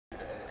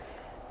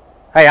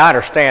Hey, I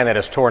understand that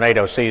it's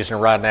tornado season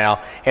right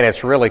now, and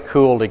it's really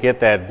cool to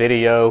get that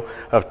video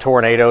of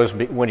tornadoes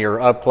when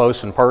you're up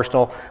close and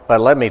personal,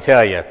 but let me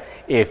tell you,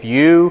 if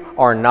you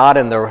are not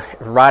in the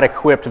right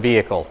equipped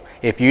vehicle,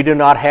 if you do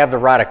not have the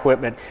right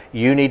equipment,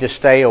 you need to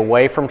stay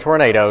away from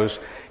tornadoes.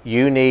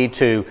 You need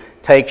to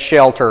take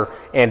shelter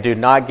and do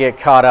not get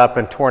caught up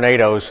in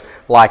tornadoes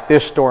like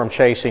this storm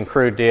chasing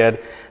crew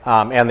did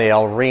and the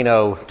El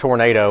Reno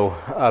tornado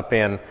up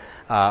in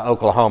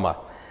Oklahoma.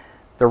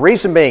 The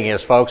reason being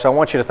is, folks, I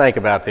want you to think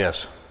about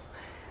this.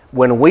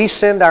 When we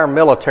send our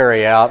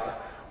military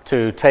out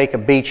to take a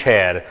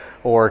beachhead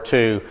or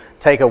to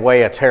take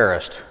away a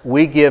terrorist,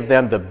 we give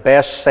them the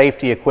best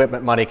safety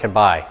equipment money can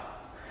buy.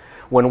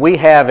 When we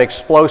have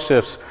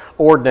explosives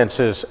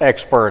ordnances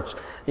experts,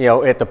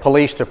 at the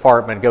police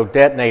department go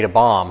detonate a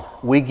bomb,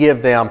 we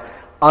give them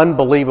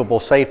unbelievable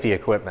safety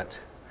equipment.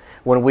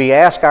 When we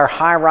ask our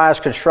high-rise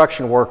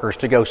construction workers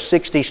to go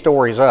 60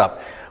 stories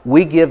up,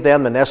 we give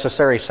them the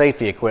necessary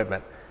safety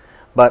equipment.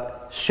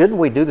 But shouldn't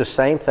we do the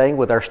same thing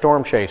with our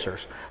storm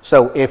chasers?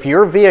 So if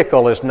your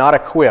vehicle is not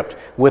equipped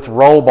with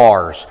roll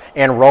bars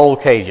and roll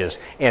cages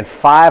and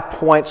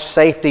 5-point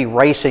safety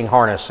racing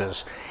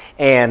harnesses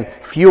and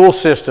fuel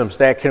systems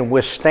that can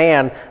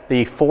withstand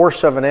the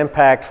force of an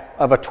impact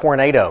of a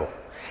tornado,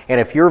 and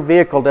if your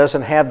vehicle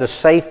doesn't have the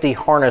safety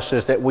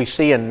harnesses that we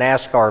see in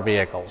NASCAR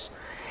vehicles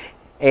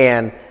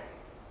and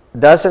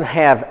doesn't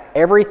have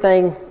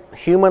everything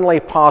humanly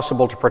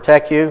possible to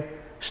protect you,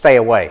 stay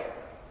away.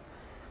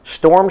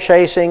 Storm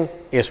chasing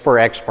is for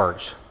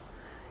experts.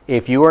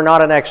 If you are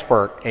not an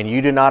expert and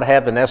you do not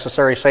have the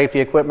necessary safety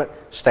equipment,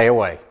 stay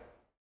away.